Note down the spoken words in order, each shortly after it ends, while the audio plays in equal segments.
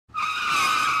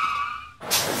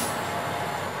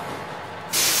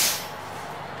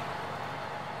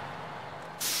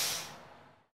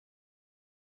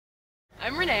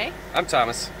I'm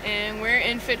Thomas. And we're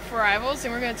in Fit for Rivals,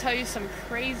 and we're going to tell you some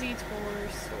crazy tour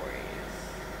stories.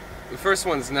 The first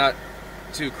one's not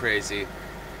too crazy.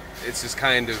 It's just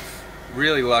kind of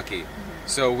really lucky.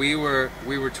 So we were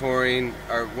touring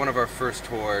one of our first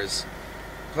tours,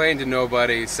 playing to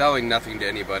nobody, selling nothing to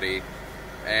anybody,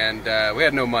 and we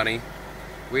had no money.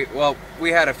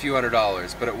 We had a few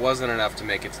 $100s, but it wasn't enough to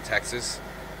make it to Texas,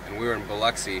 and we were in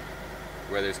Biloxi,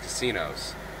 where there's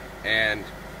casinos, and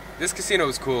this casino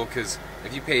was cool because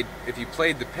if you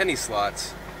played the penny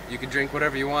slots, you could drink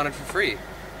whatever you wanted for free.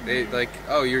 They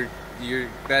oh, you're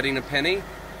betting a penny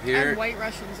here. And White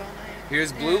Russians all night.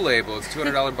 Here's Blue Label. It's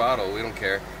 $200 bottle. We don't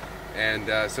care.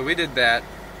 And so we did that,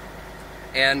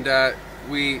 and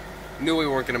we knew we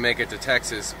weren't going to make it to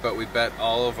Texas, but we bet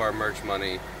all of our merch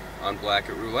money on Black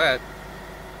at Roulette,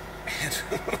 and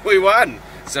we won.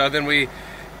 So then we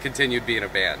continued being a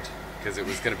band because it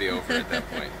was going to be over at that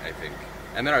point, I think.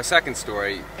 And then our second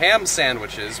story, Ham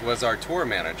Sandwiches was our tour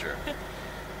manager.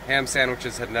 Ham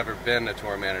Sandwiches had never been a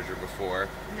tour manager before.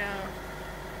 No.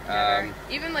 Never.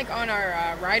 Even like on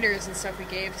our riders and stuff we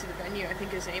gave to the venue, I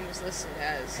think his name was listed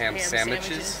as Ham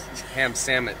Sandwiches. Ham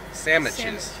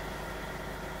Sandwiches.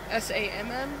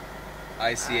 S-A-M-M?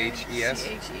 I-C-H-E-S?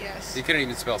 C-H-E-S. You couldn't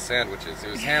even spell sandwiches.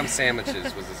 It was Ham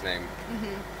Sandwiches was his name.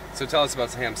 So tell us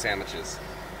about Ham Sandwiches.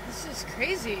 This is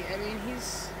crazy. I mean,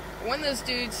 he's one of those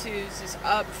dudes who's just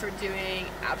up for doing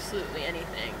absolutely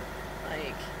anything.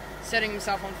 Like, setting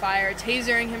himself on fire,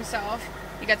 tasering himself.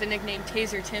 He got the nickname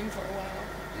Taser Tim for a while.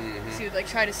 So he would, like,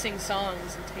 try to sing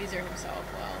songs and taser himself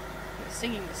while he was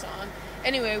singing the song.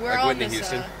 Anyway, we're like on Whitney this...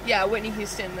 Houston? Yeah, Whitney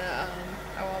Houston, the I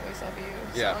Will Always Love You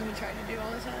song he tried to do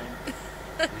all the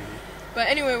time. But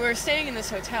anyway, we were staying in this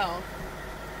hotel,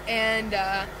 and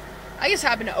I just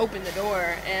happened to open the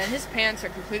door, and his pants are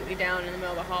completely down in the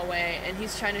middle of the hallway, and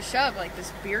he's trying to shove, like,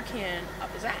 this beer can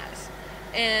up his ass.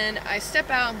 And I step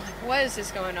out, I'm like, what is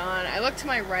this going on? I look to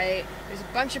my right, there's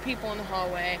a bunch of people in the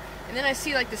hallway, and then I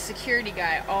see, like, the security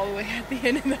guy all the way at the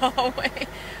end of the hallway.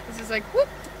 It's just like, whoop,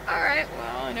 alright,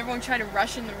 well, and everyone tried to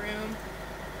rush in the room.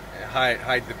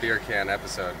 Hide the beer can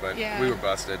episode, but yeah. We were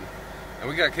busted. And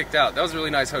we got kicked out. That was a really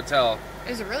nice hotel.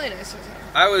 It was a really nice hotel.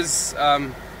 I was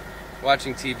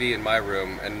watching TV in my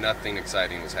room, and nothing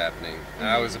exciting was happening. And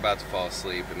I was about to fall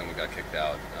asleep, and then we got kicked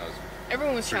out.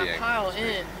 Everyone was trying to pile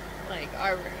in, like,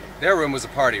 our room. Their room was a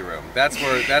party room. That's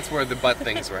where the butt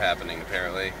things were happening,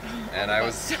 apparently. And I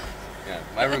was, yeah,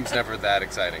 my room's never that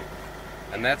exciting.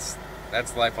 And that's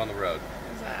life on the road.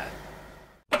 What is that?